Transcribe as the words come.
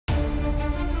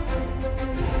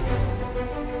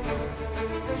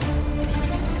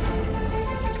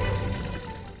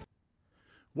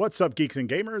What's up, geeks and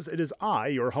gamers? It is I,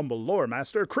 your humble lore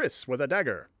master, Kris with a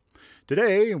Dagger.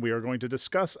 Today, we are going to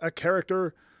discuss a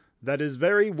character that is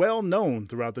very well known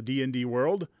throughout the D&D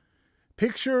world.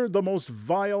 Picture the most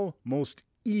vile, most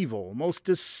evil, most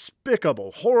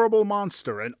despicable, horrible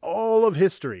monster in all of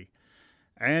history.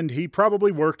 And he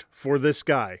probably worked for this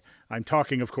guy. I'm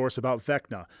talking, of course, about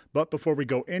Vecna. But before we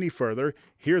go any further,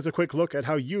 here's a quick look at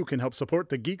how you can help support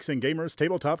the Geeks and Gamers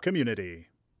tabletop community.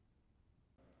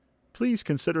 Please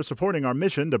consider supporting our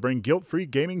mission to bring guilt-free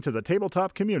gaming to the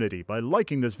tabletop community by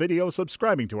liking this video,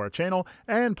 subscribing to our channel,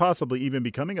 and possibly even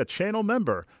becoming a channel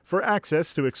member for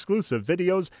access to exclusive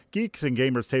videos, Geeks and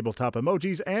Gamers tabletop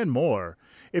emojis, and more.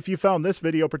 If you found this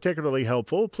video particularly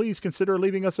helpful, please consider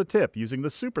leaving us a tip using the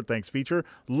Super Thanks feature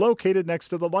located next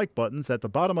to the like buttons at the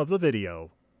bottom of the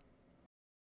video.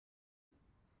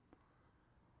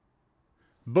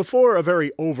 Before a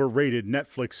very overrated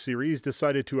Netflix series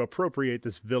decided to appropriate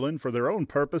this villain for their own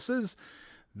purposes,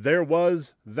 there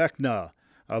was Vecna,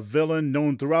 a villain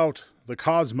known throughout the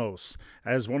cosmos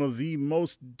as one of the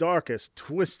most darkest,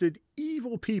 twisted,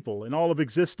 evil people in all of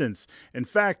existence. In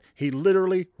fact, he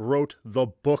literally wrote the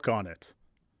book on it.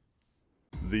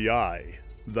 The Eye,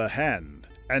 the Hand,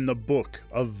 and the Book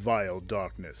of Vile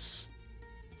Darkness.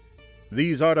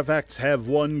 These artifacts have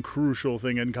one crucial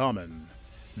thing in common.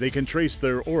 They can trace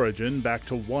their origin back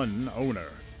to one owner.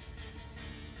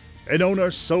 An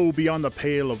owner so beyond the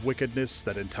pale of wickedness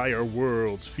that entire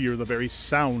worlds fear the very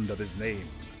sound of his name.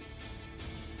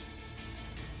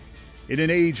 In an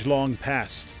age long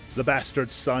past, the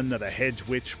bastard son of a hedge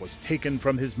witch was taken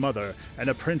from his mother and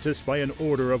apprenticed by an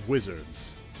order of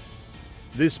wizards.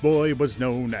 This boy was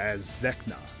known as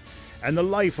Vecna, and the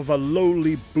life of a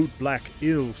lowly bootblack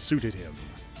ill-suited him.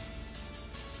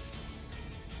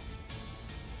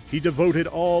 He devoted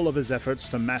all of his efforts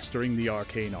to mastering the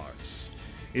arcane arts.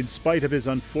 In spite of his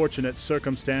unfortunate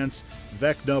circumstance,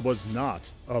 Vecna was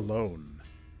not alone.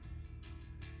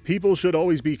 People should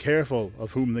always be careful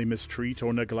of whom they mistreat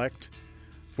or neglect,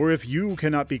 for if you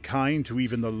cannot be kind to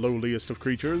even the lowliest of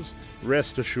creatures,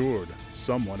 rest assured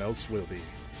someone else will be.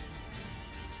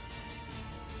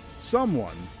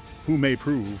 Someone who may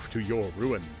prove to your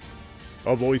ruin.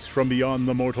 A voice from beyond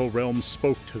the mortal realm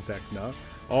spoke to Vecna,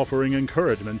 offering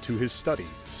encouragement to his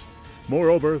studies.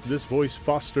 Moreover, this voice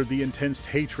fostered the intense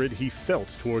hatred he felt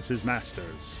towards his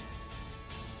masters.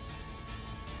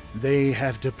 They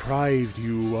have deprived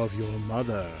you of your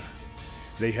mother.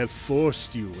 They have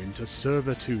forced you into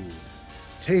servitude.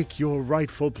 Take your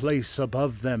rightful place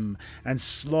above them and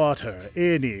slaughter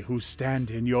any who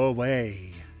stand in your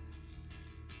way.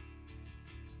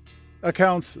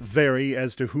 Accounts vary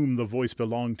as to whom the voice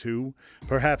belonged to,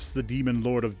 perhaps the demon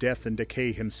lord of death and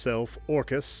decay himself,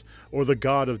 Orcus, or the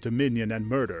god of dominion and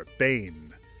murder,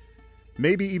 Bane.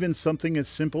 Maybe even something as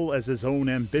simple as his own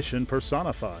ambition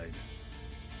personified.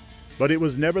 But it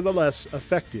was nevertheless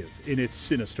effective in its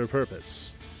sinister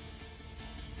purpose.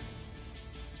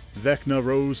 Vecna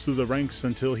rose through the ranks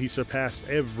until he surpassed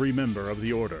every member of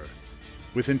the order.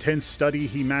 With intense study,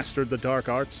 he mastered the dark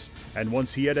arts, and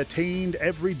once he had attained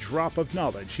every drop of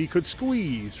knowledge he could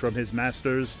squeeze from his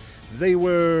masters, they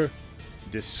were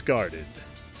discarded.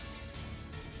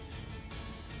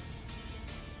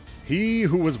 He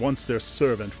who was once their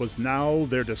servant was now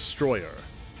their destroyer.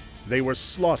 They were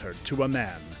slaughtered to a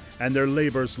man, and their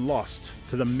labors lost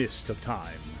to the mist of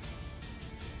time.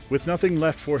 With nothing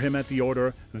left for him at the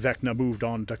Order, Vecna moved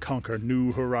on to conquer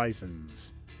new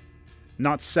horizons.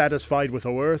 Not satisfied with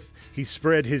Earth, he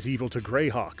spread his evil to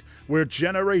Greyhawk, where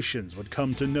generations would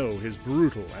come to know his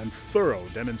brutal and thorough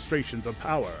demonstrations of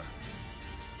power.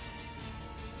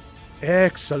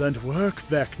 Excellent work,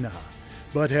 Vecna,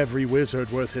 but every wizard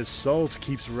worth his salt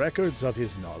keeps records of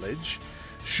his knowledge.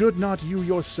 Should not you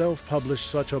yourself publish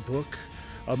such a book?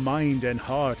 A mind and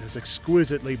heart as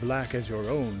exquisitely black as your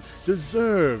own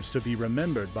deserves to be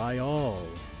remembered by all.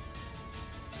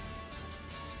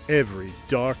 Every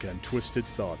dark and twisted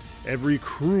thought, every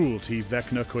cruelty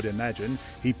Vecna could imagine,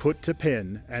 he put to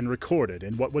pen and recorded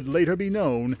in what would later be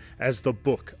known as the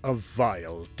Book of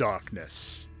Vile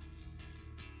Darkness.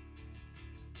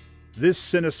 This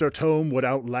sinister tome would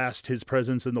outlast his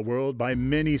presence in the world by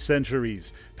many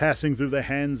centuries, passing through the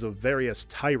hands of various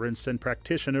tyrants and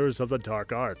practitioners of the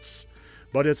dark arts.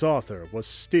 But its author was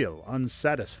still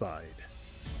unsatisfied.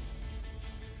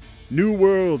 New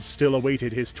worlds still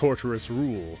awaited his torturous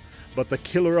rule, but the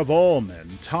killer of all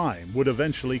men, Time, would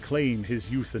eventually claim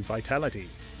his youth and vitality.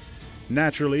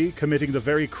 Naturally, committing the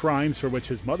very crimes for which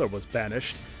his mother was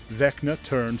banished, Vecna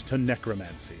turned to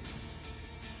necromancy,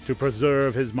 to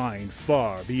preserve his mind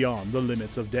far beyond the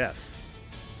limits of death.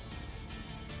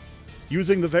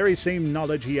 Using the very same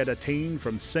knowledge he had attained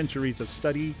from centuries of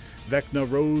study, Vecna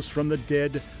rose from the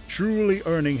dead, truly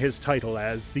earning his title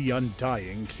as the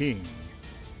Undying King.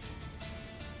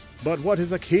 But what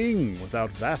is a king without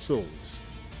vassals?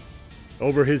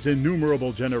 Over his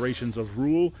innumerable generations of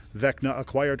rule, Vecna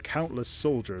acquired countless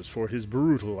soldiers for his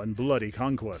brutal and bloody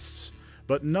conquests,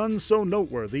 but none so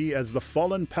noteworthy as the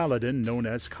fallen paladin known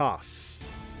as Kris.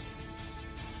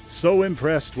 So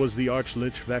impressed was the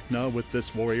Archlich Vecna with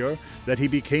this warrior that he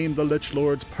became the Lich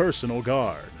Lord's personal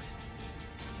guard.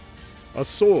 A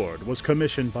sword was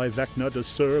commissioned by Vecna to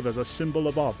serve as a symbol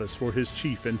of office for his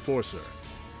chief enforcer.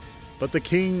 But the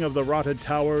king of the Rotted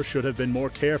Tower should have been more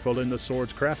careful in the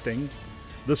sword's crafting.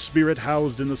 The spirit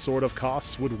housed in the sword of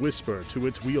Kris would whisper to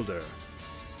its wielder,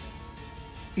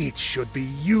 "It should be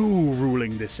you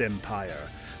ruling this empire.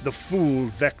 The fool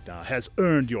Vecna has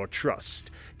earned your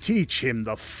trust. Teach him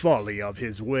the folly of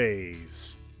his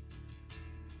ways."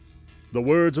 The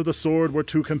words of the sword were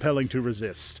too compelling to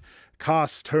resist.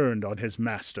 Kris turned on his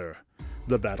master.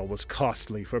 The battle was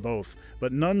costly for both,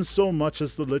 but none so much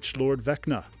as the Lich Lord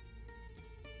Vecna.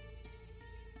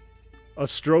 A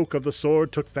stroke of the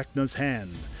sword took Vecna's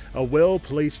hand. A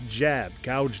well-placed jab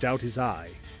gouged out his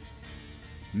eye.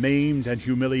 Maimed and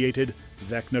humiliated,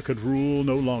 Vecna could rule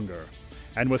no longer,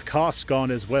 and with Kris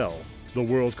gone as well, the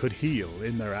world could heal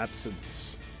in their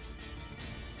absence.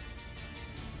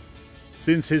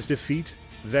 Since his defeat,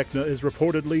 Vecna is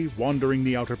reportedly wandering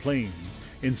the Outer Planes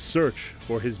in search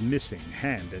for his missing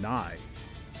hand and eye.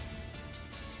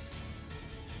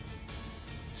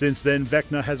 Since then,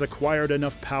 Vecna has acquired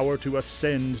enough power to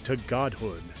ascend to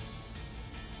godhood.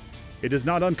 It is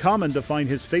not uncommon to find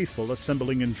his faithful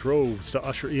assembling in droves to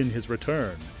usher in his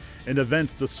return, an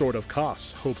event the Sword of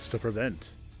Kris hopes to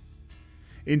prevent.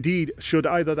 Indeed, should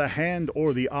either the hand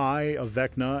or the eye of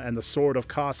Vecna and the Sword of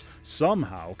Kris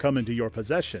somehow come into your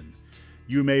possession,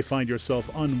 you may find yourself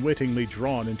unwittingly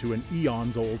drawn into an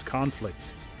eons-old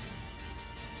conflict.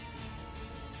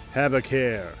 Have a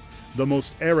care. The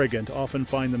most arrogant often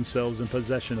find themselves in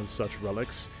possession of such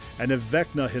relics, and if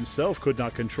Vecna himself could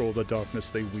not control the darkness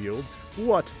they wield,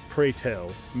 what, pray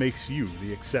tell, makes you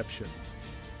the exception?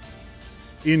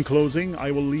 In closing,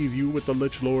 I will leave you with the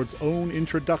Lich Lord's own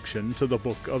introduction to the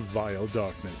Book of Vile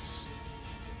Darkness.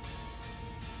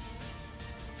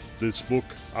 This book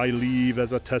I leave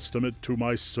as a testament to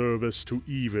my service to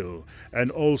evil, and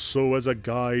also as a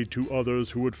guide to others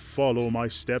who would follow my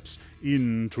steps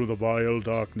into the vile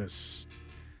darkness.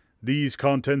 These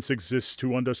contents exist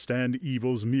to understand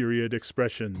evil's myriad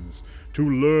expressions, to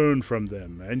learn from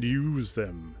them and use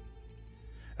them.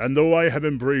 And though I have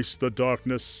embraced the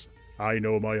darkness, I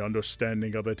know my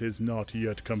understanding of it is not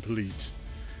yet complete.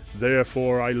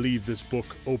 Therefore I leave this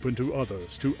book open to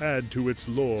others to add to its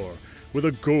lore, with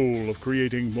a goal of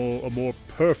creating a more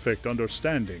perfect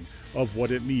understanding of what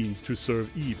it means to serve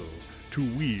evil, to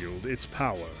wield its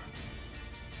power.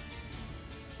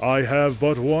 I have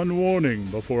but one warning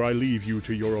before I leave you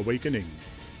to your awakening.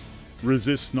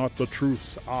 Resist not the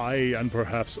truths I and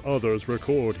perhaps others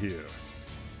record here.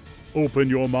 Open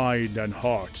your mind and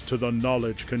heart to the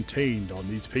knowledge contained on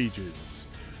these pages.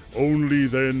 Only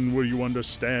then will you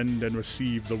understand and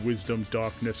receive the wisdom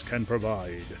darkness can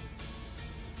provide.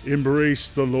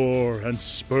 Embrace the lore and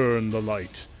spurn the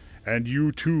light, and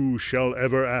you too shall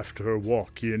ever after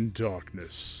walk in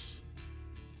darkness.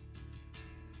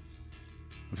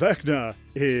 Vecna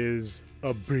is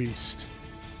a beast.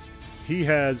 He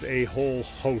has a whole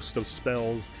host of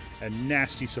spells and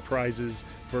nasty surprises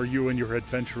for you and your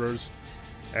adventurers,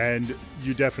 and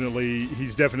he's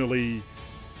definitely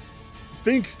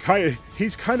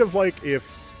he's kind of like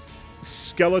if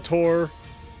Skeletor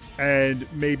and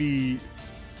maybe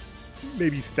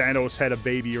Thanos had a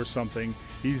baby or something.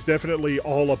 He's definitely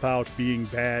all about being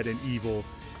bad and evil.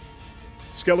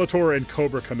 Skeletor and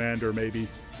Cobra Commander, maybe.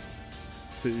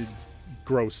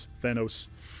 Gross, Thanos.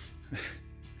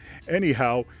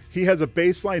 Anyhow, he has a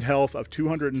baseline health of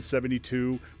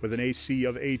 272 with an AC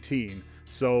of 18,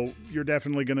 so you're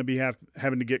definitely going to be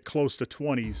having to get close to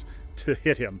 20s to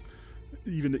hit him,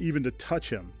 even to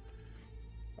touch him.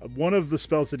 One of the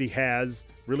spells that he has,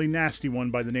 really nasty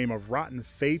one by the name of Rotten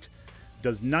Fate,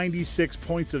 does 96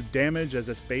 points of damage as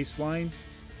its baseline,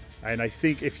 and I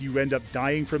think if you end up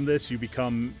dying from this, you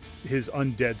become his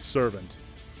undead servant.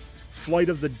 Flight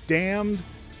of the Damned,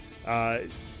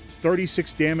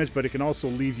 36 damage, but it can also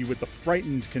leave you with the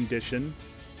frightened condition.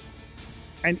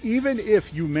 And even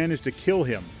if you manage to kill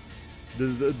him,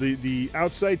 the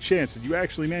outside chance that you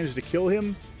actually manage to kill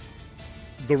him,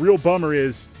 the real bummer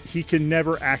is he can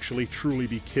never actually truly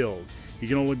be killed. He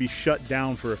can only be shut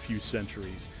down for a few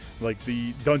centuries. Like,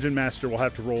 the Dungeon Master will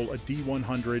have to roll a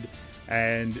D100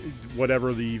 and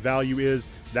whatever the value is,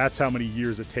 that's how many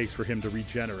years it takes for him to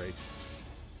regenerate.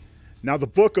 Now, the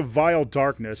Book of Vile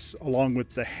Darkness, along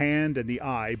with the Hand and the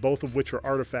Eye, both of which are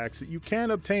artifacts that you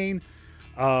can obtain,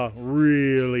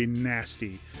 really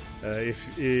nasty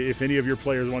if any of your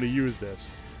players want to use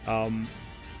this.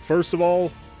 First of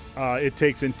all, it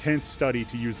takes intense study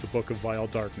to use the Book of Vile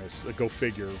Darkness. Go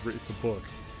figure, it's a book.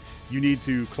 You need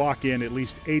to clock in at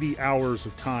least 80 hours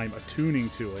of time attuning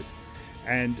to it.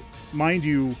 And mind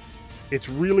you, it's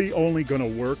really only going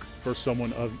to work for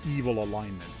someone of evil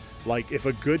alignment. Like, if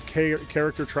a good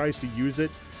character tries to use it,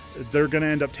 they're going to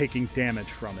end up taking damage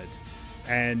from it.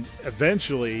 And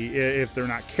eventually, if they're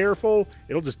not careful,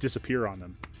 it'll just disappear on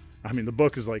them. I mean, the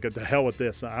book is like, the hell with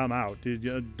this, I'm out.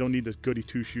 You don't need this goody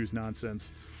two-shoes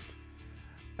nonsense.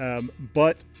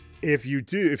 But if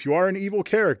you are an evil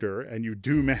character and you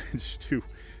do manage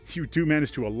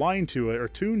to align to it or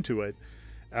tune to it,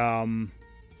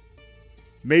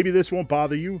 maybe this won't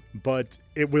bother you, but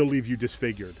it will leave you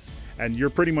disfigured. And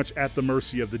you're pretty much at the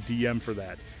mercy of the DM for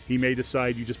that. He may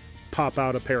decide you just pop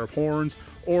out a pair of horns,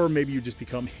 or maybe you just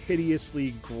become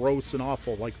hideously gross and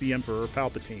awful like the Emperor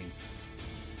Palpatine.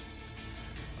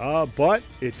 But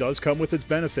it does come with its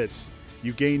benefits.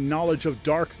 You gain knowledge of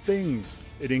dark things.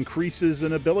 It increases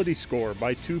an ability score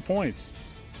by 2 points.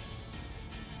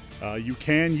 You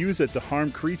can use it to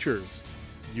harm creatures,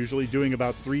 usually doing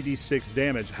about 3d6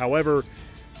 damage. However,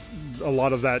 a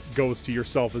lot of that goes to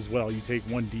yourself as well. You take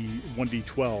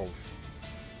 1d12.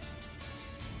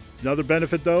 Another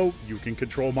benefit, though, you can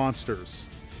control monsters.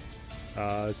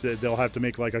 So they'll have to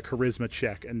make like a charisma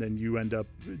check, and then you end up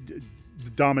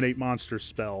dominate monster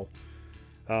spell,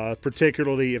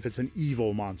 particularly if it's an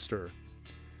evil monster.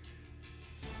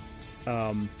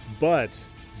 But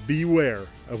beware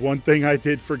of one thing I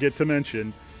did forget to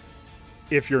mention.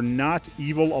 If you're not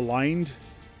evil aligned,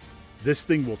 this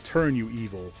thing will turn you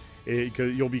evil.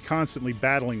 You'll be constantly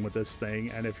battling with this thing,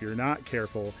 and if you're not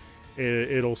careful,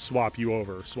 it'll swap you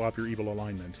over, swap your evil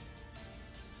alignment.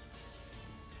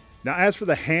 Now, as for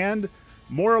the Hand,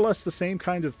 more or less the same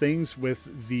kind of things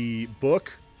with the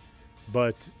book,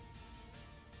 but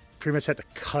pretty much had to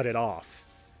cut it off.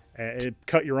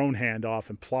 Cut your own hand off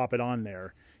and plop it on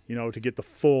there, to get the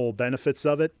full benefits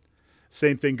of it.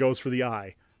 Same thing goes for the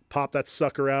Eye. Pop that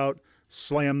sucker out,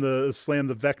 slam the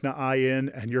Vecna eye in,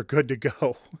 and you're good to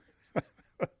go.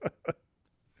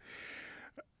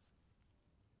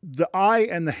 The Eye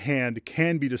and the Hand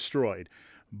can be destroyed,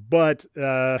 but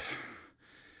the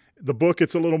book,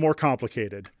 it's a little more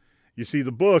complicated. You see,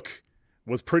 the book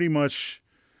was pretty much,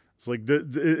 it's like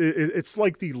it's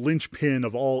like the linchpin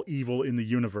of all evil in the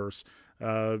universe.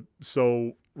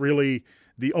 So really,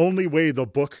 the only way the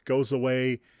book goes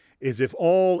away is if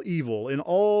all evil in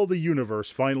all the universe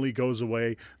finally goes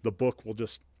away. The book will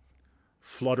just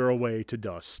flutter away to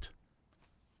dust.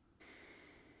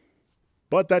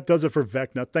 But that does it for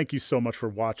Vecna. Thank you so much for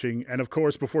watching. And of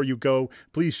course, before you go,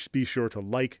 please be sure to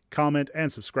like, comment,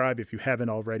 and subscribe if you haven't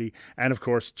already. And of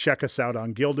course, check us out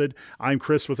on Gilded. I'm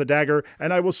Kris with a Dagger,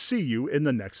 and I will see you in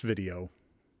the next video.